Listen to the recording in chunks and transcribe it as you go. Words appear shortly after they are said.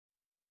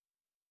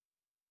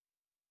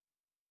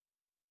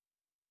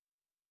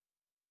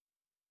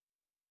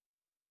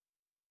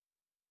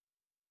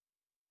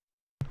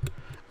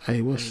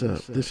Hey, what's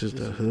up? This is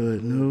the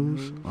Hood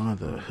News on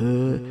the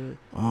Hood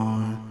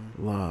on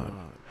Log.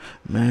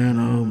 Man,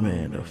 oh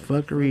man, the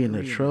fuckery and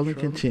the trolling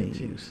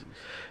continues.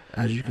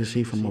 As you can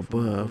see from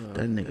above,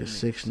 that nigga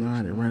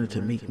 6ix9ine and ran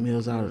into Meek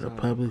Mills out at a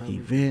public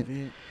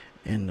event,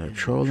 and the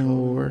trolling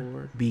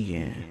war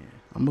began.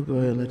 I'm gonna go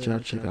ahead and let y'all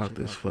check out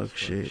this fuck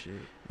shit,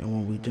 and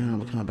when we done, I'm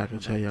gonna come back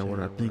and tell y'all what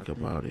I think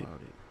about it.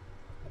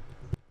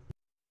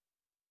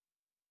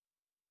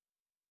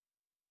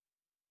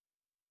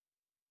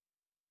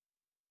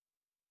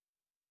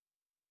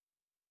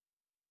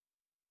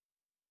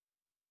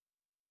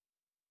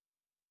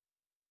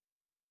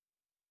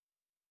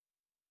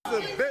 You's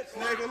a bitch,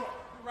 nigga.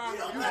 You's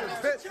a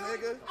bitch,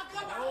 nigga.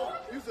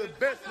 You's a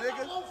bitch,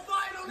 nigga.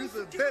 You's a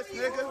bitch,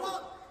 nigga.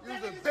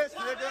 You's a bitch,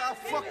 nigga. I'll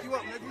fuck you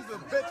up, nigga. You's a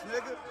bitch,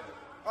 nigga.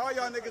 All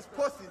y'all niggas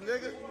pussy,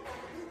 nigga.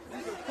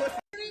 You's a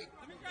pussy.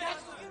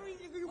 That's the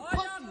reason you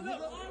pussy,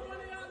 nigga.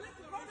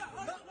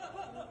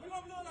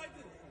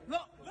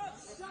 Look,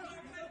 shut up.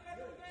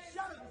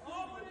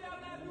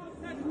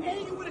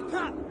 And you with a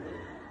cop.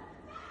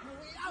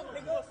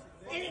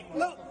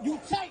 Look, you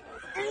take,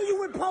 and you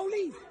with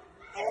police.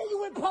 And you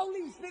with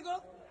police,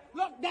 nigga.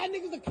 Look, that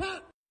nigga's a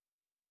cop.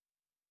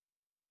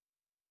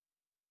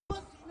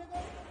 Pussy,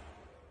 nigga.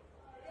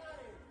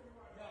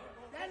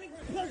 That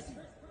nigga's pussy.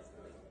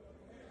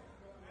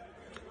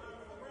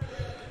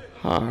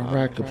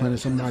 Alright, complaining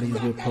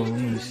somebody's with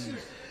police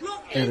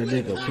and a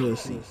nigga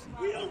pussy.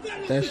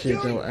 That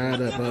shit don't add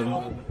up, baby.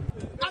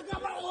 I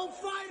got my own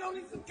fight on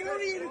the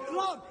security in the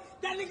club.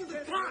 That nigga's a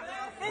cop.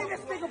 And this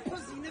nigga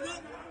pussy,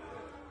 nigga.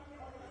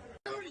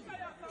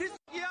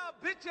 Y'all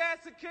bitch ass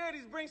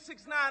securities bring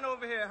 6ix9ine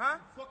over here, huh?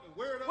 Fucking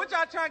weirdo. What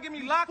y'all trying to get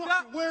me locked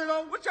up?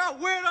 Weirdo. What y'all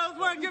weirdos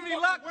want to get me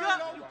locked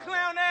up? You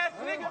clown ass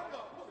nigga.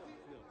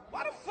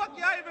 Why the fuck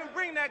y'all even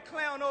bring that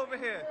clown over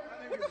here?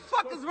 What the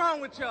fuck is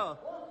wrong with y'all?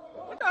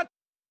 What y'all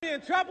me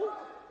in trouble?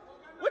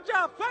 What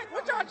y'all fight?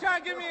 What y'all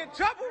trying to get me in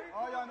trouble?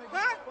 All y'all niggas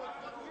Huh?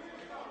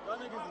 Y'all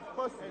niggas is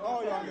pussy.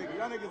 All y'all niggas.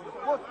 Y'all niggas is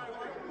pussy.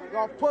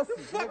 Y'all pussy. What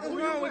the fuck is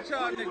wrong with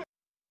y'all niggas?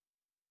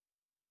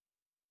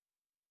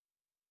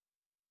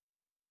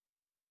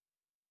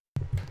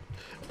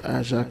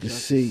 As y'all can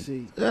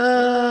see,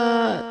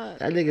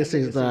 that nigga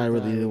 6ix9ine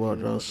really didn't want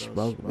no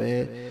smoke,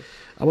 man.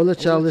 I'm gonna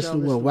let y'all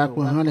listen to what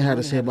Wack100 had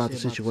to say about the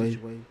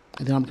situation,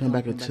 and then I'm gonna come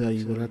back and tell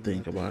you what I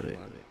think about it.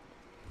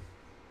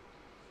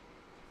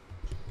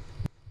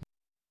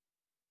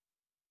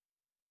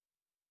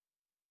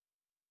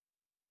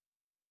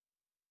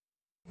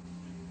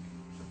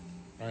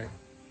 Right?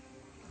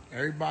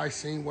 Everybody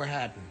seen what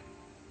happened.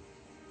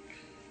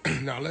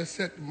 Now let's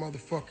set the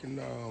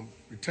motherfucking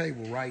the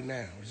table right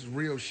now. This is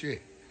real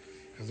shit.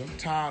 Cause I'm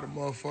tired of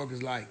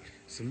motherfuckers like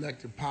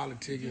selective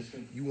politicking.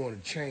 You want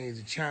to change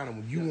the channel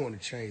when you want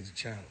to change the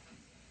channel.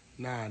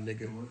 Nah,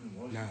 nigga.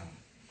 Nah.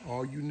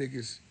 All you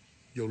niggas,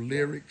 your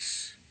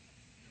lyrics,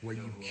 where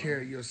you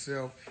carry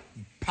yourself,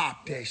 you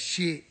pop that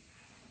shit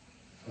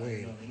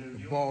when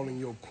the ball in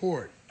your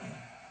court.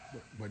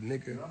 But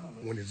nigga,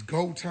 when it's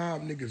go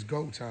time, niggas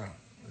go time.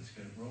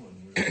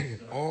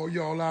 All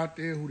y'all out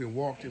there who done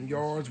walked them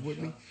yards with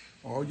me,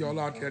 all y'all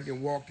out there that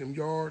done walked them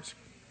yards,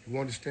 you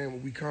understand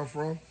where we come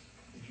from?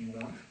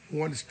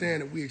 You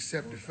understand that we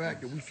accept the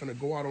fact that we finna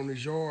go out on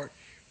this yard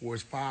where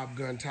it's 5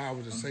 gun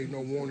towers that say no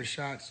warning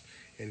shots,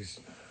 and it's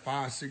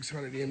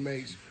 500-600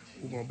 inmates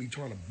who gonna be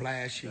trying to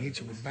blast you and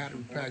hit you with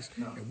battery packs,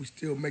 and we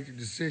still make the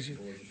decision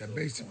that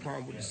based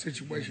upon what the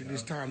situation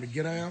it's time to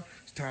get down,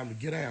 it's time to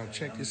get down.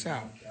 Check this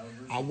out.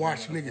 I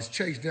watched niggas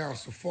chase down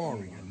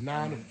Safari, a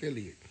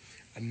non-affiliate,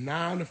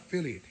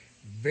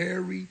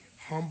 very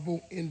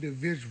humble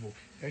individual.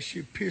 That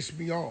shit pissed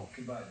me off.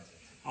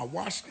 I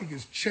watched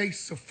niggas chase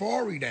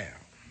Safari down.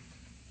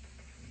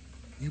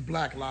 You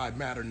Black Lives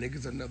Matter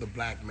niggas, another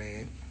black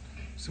man.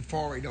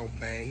 Safari don't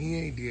bang. He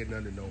ain't did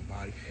nothing to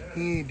nobody.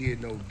 He ain't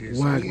did no diss.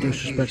 Why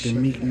disrespecting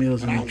Meek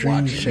Mills and the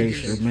Dream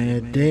Chaser,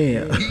 man?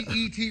 Damn.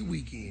 BET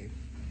weekend.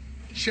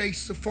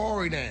 Chase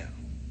Safari down.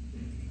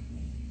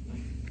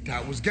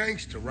 That was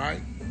gangster,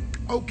 right?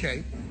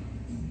 Okay.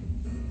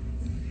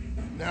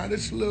 Now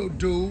this little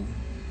dude,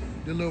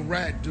 the little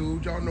rat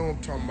dude, y'all know what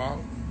I'm talking about.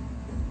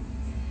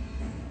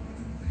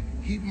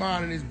 He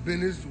minding his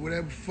business,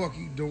 whatever the fuck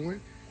he doing.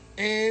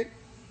 And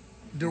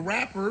the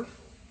rapper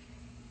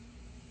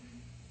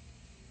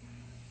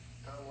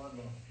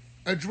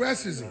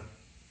addresses him.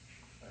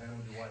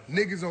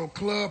 Niggas on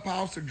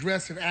Clubhouse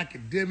addressing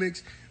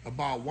academics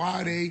about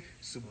why they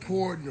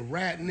supporting the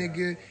rat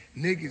nigga.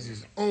 Niggas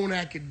is on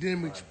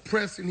academics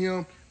pressing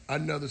him,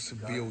 another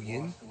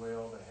civilian.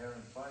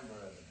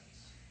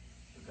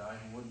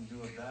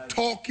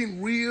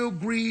 Talking real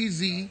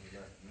greasy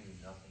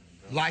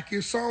like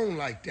it's on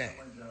like that.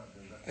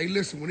 Hey,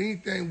 listen, with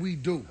anything we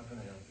do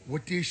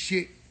with this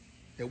shit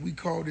that we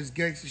call this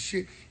gangster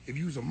shit, if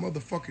you's a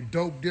motherfucking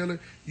dope dealer,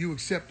 you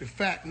accept the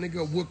fact,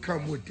 nigga, what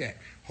come with that?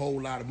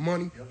 Whole lot of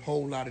money,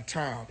 whole lot of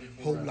time,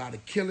 whole lot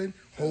of killing,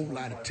 whole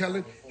lot of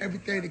telling,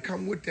 everything that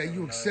come with that,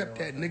 you accept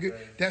that, nigga.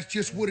 That's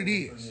just what it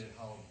is,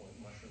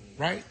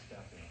 right?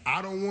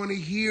 I don't want to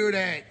hear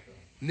that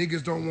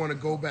Niggas don't want to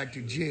go back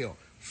to jail.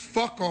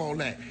 Fuck all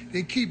that.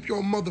 Then keep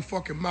your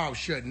motherfucking mouth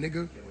shut,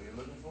 nigga.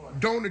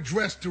 Don't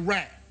address the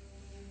rat.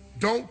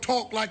 Don't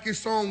talk like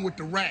it's on with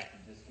the rat.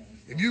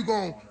 If you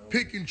gonna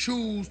pick and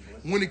choose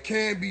when it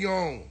can be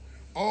on.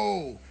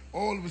 Oh,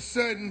 all of a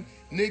sudden,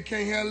 nigga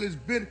can't handle his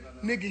business.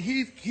 Nigga,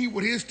 he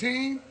with his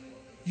team.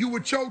 You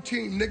with your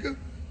team, nigga.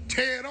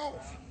 Tear it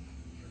off.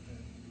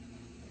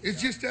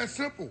 It's just that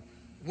simple.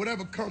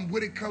 Whatever come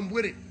with it, come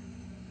with it.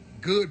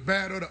 Good,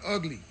 bad, or the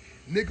ugly.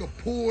 Nigga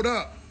pulled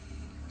up,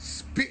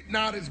 spitting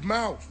out his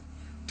mouth,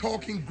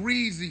 talking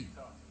greasy.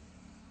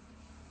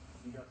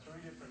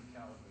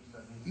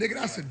 Nigga,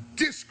 that's a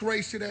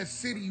disgrace to that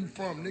city you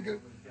from, nigga.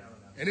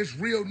 And it's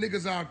real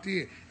niggas out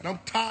there. And I'm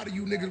tired of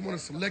you niggas want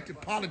to select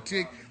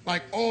politic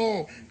like,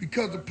 oh,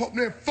 because the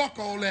man, fuck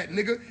all that,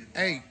 nigga.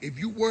 Hey, if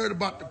you worried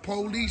about the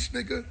police,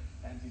 nigga,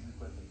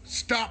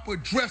 stop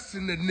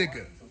addressing the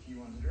nigga.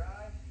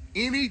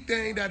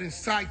 Anything that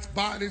incites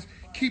violence,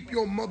 keep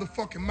your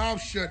motherfucking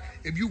mouth shut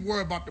if you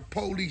worry about the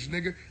police,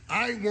 nigga.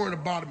 I ain't worried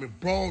about them in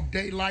broad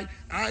daylight.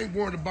 I ain't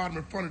worried about them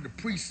in front of the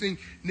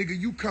precinct. Nigga,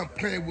 you come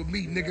playing with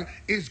me, nigga,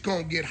 it's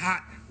gonna get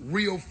hot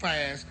real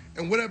fast.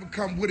 And whatever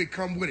come with it,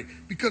 come with it.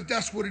 Because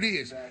that's what it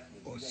is.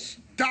 Or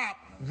stop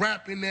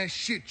rapping that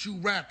shit you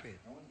rapping.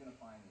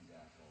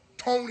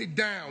 Tone it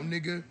down,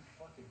 nigga.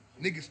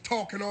 Niggas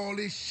talking all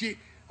this shit.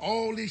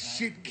 All this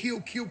shit,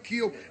 kill, kill,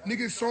 kill.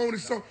 Niggas so on and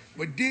so.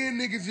 But then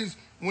niggas just,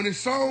 when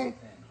it's on,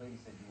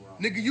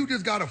 nigga, you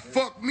just gotta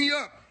fuck me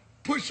up.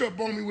 Push up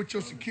on me with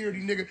your security,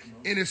 nigga,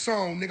 and it's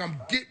on, nigga.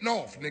 I'm getting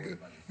off, nigga.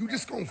 You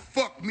just gonna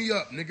fuck me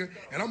up, nigga.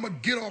 And I'm gonna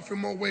get off in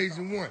more ways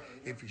than one.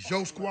 If it's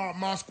your squad,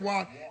 my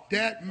squad,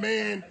 that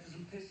man,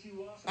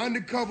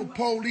 undercover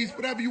police,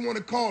 whatever you wanna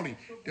call him,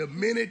 the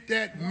minute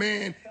that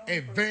man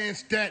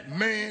advanced that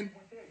man,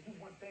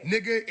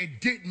 nigga,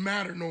 it didn't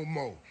matter no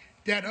more.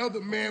 That other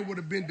man would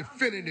have been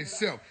defending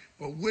himself.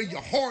 But where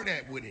your heart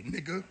at with it,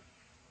 nigga?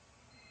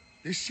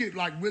 This shit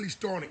like really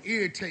starting to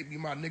irritate me,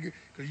 my nigga,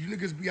 because you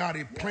niggas be out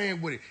here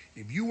playing with it.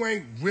 If you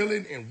ain't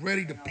willing and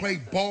ready to play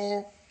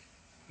ball,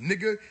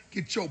 nigga,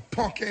 get your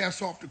punk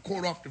ass off the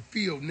court, off the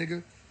field,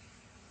 nigga.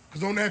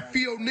 Because on that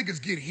field,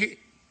 niggas get hit.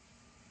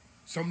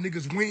 Some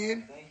niggas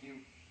win.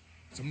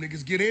 Some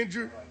niggas get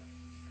injured.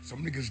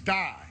 Some niggas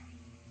die.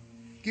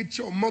 Get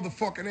your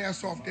motherfucking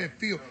ass off that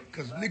field,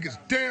 because niggas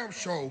damn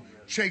sure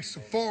chase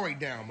Safari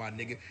down, my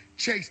nigga.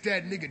 Chase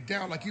that nigga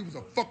down like he was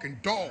a fucking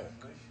dog.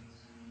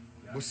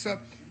 What's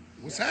up?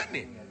 What's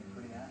happening?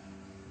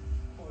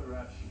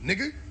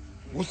 Nigga,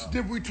 what's the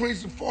difference between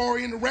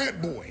Safari and the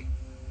Rat Boy?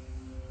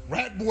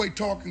 Rat Boy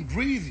talking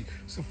greasy.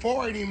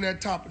 Safari ain't even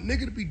that type of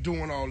nigga to be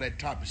doing all that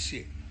type of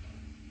shit.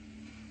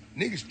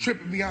 Niggas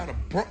tripping behind a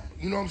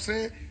you know what I'm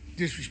saying?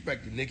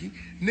 Disrespected, Nicky.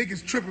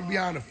 Niggas tripping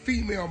behind a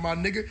female, my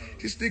nigga.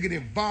 This nigga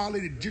done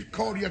violated, just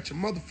called you out your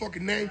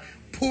motherfucking name,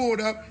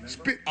 pulled up,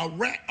 spit a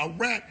rat,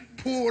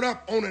 pulled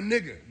up on a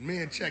nigga.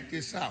 Man, check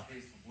this out.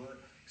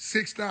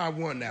 6ix9ine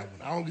won that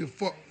one. I don't give a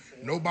fuck.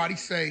 Nobody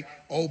say,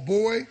 oh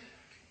boy,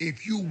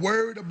 if you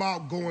worried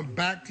about going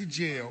back to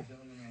jail,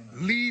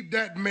 leave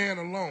that man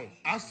alone.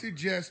 I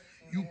suggest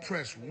you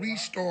press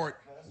restart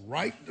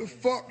right the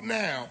fuck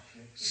now.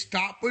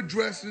 Stop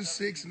addressing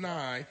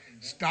 6ix9ine.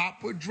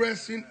 Stop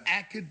addressing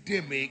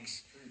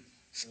academics.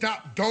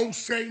 Stop. Don't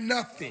say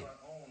nothing.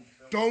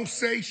 Don't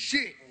say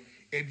shit.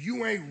 If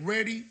you ain't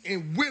ready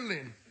and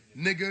willing,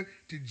 nigga,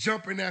 to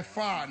jump in that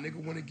fire,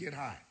 nigga, when it get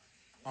hot.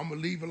 I'm going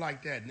to leave it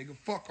like that, nigga.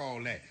 Fuck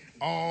all that.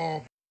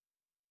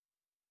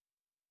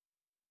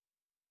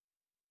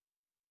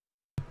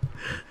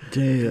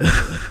 Damn.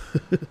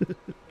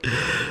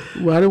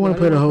 Well, I didn't want to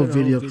play the whole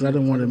video because I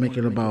didn't want to make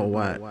it about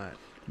Wack.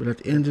 But at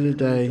the end of the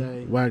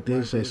day, Wack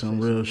did say some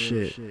real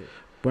shit.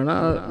 But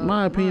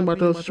my opinion about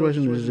those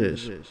situations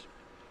is this.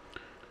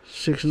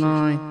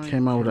 6ix9ine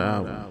came out with an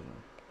album.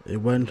 It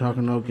wasn't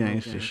talking no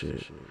gangster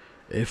shit.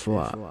 It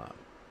flopped.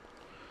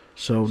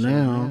 So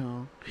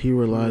now, he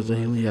realized that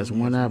he only has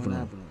one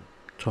avenue.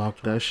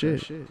 Talk that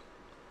shit.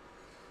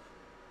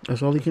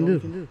 That's all he can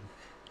do.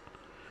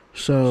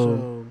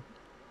 So,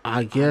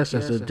 I guess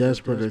that's a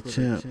desperate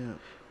attempt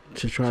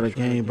to try to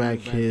gain back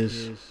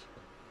his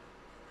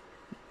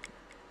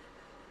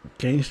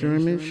gangster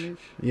image?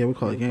 Yeah, we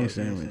call it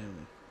gangster image.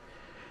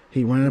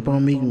 He ran up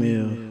on Meek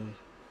Mill.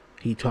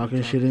 He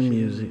talking shit in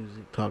music,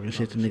 talking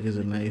shit to niggas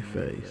in their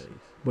face.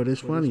 But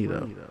it's funny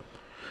though.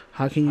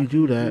 How can you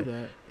do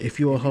that if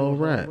you a whole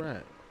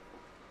rat?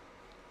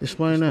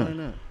 Explain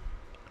that.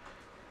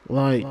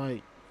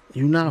 Like,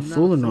 you not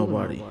fooling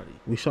nobody.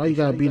 We saw you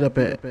got beat up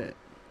at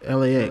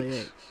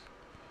LAX.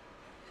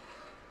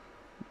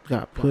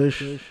 Got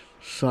pushed,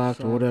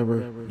 socked, or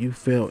whatever. You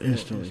fell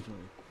instantly.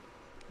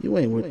 You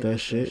ain't with that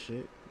shit.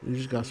 You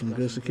just got some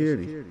good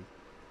security.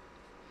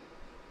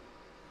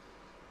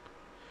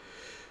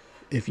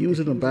 If you was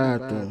in the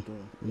bathroom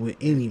with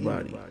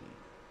anybody,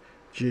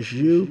 just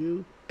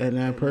you and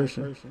that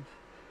person,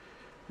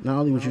 not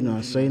only would you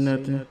not say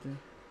nothing,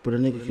 but a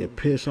nigga could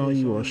piss on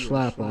you or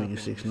slap on you,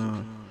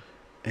 6ix9ine,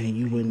 and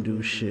you wouldn't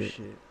do shit.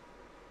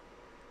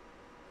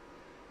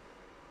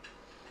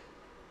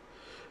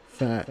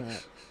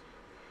 Facts.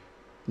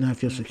 Now,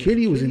 if your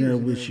security was in there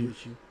with you,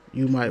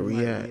 you might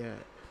react.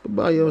 But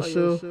by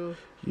yourself,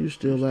 you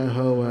still that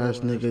hoe ass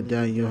nigga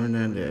Daniel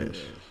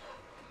Hernandez.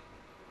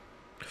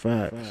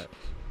 Facts.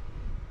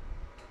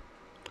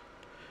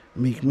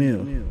 Meek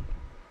Mill.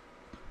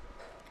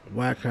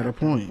 Wack had a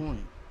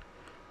point.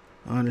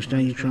 I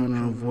understand you trying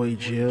to avoid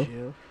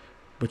jail,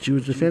 but you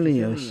was defending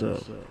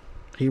yourself.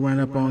 He ran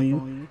up on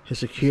you. His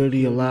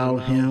security allowed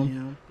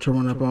him to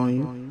run up on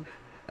you.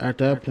 At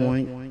that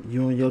point,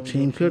 you and your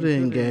team could have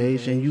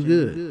engaged and you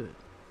good.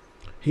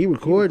 He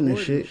recording this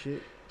shit,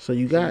 so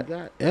you got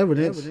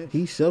evidence.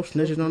 He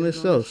self-snitching on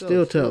himself,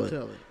 still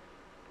telling.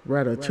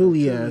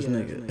 Ratatouille ass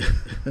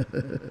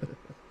nigga.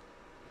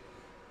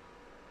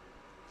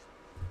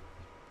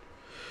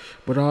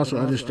 But I also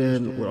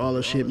understand with all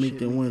the shit Meek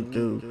done went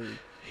through,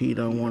 he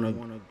don't want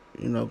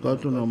to, go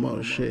through no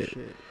more shit.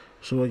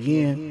 So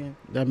again,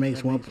 that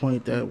makes one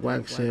point that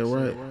Wack said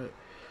right. You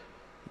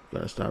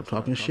gotta stop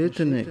talking shit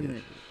to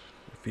niggas.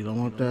 If you don't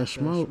want that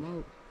smoke,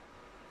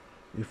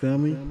 you feel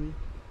me?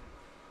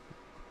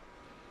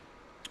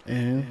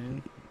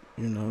 And,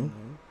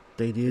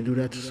 they did do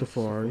that to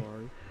Safari.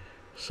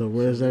 So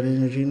where's that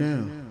energy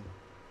now?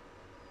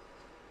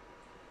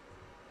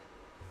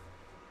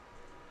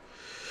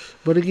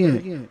 But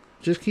again,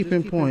 just keep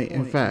in point,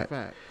 in fact,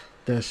 that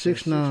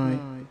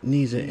 6ix9ine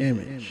needs an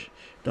image.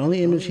 The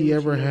only image he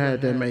ever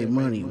had that made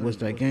money was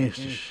that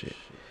gangster shit.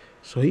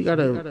 So he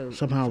gotta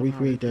somehow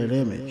recreate that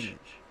image.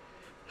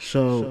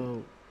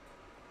 So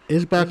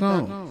it's back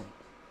on.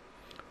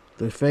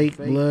 The fake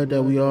blood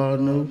that we all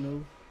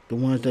knew, the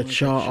ones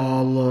that y'all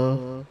all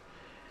love,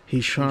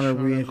 he's trying to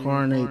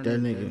reincarnate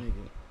that nigga.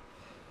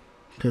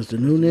 Cause the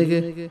new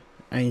nigga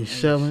ain't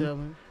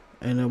selling,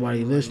 ain't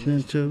nobody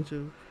listening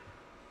to.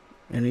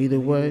 And either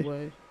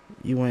way,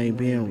 you ain't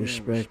being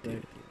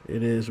respected.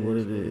 It is what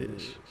it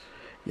is.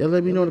 Y'all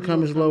let me know in the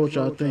comments below what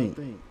y'all think.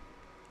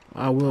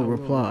 I will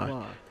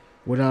reply.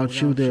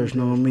 Without you, there's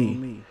no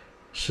me.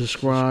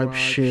 Subscribe,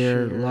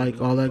 share,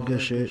 like, all that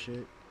good shit.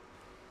 And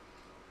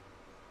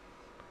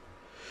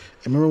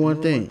remember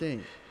one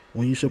thing.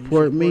 When you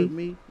support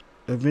me,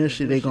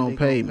 eventually they gonna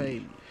pay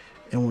me.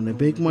 And when the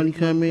big money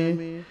come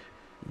in,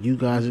 you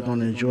guys are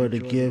gonna enjoy the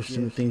gifts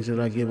and the things that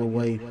I give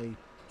away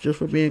just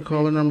for being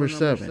caller number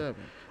 7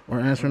 or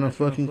answering a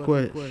fucking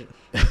quiz.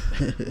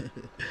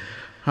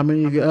 How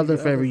many of your other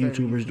favorite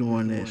YouTubers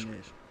doing this?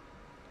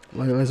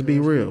 Like, let's be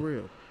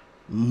real.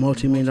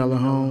 Multi-million-dollar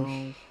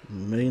homes,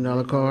 $1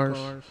 million cars,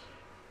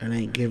 and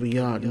ain't giving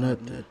y'all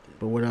nothing.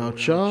 But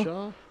without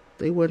y'all,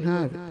 they wouldn't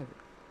have it.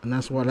 And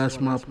that's why that's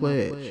my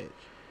pledge.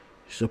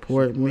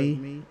 Support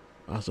me,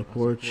 I'll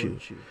support you.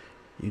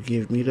 You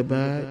give me the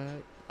bag,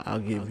 I'll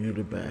give you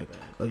the bag.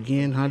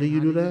 Again, how do you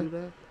do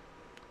that?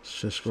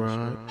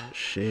 Subscribe,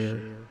 share,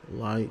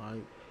 like.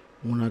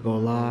 When I go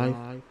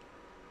live,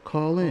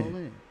 call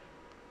in,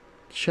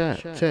 chat,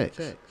 text,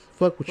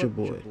 fuck with your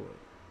boy.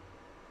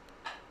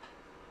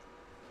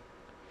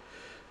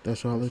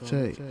 That's all it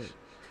takes.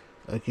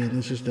 Again,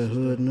 this is the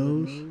Hood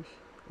News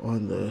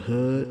on the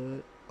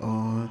Hood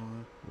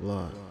on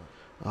Live.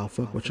 I'll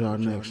fuck with y'all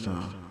next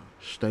time.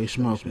 Stay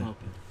smoking.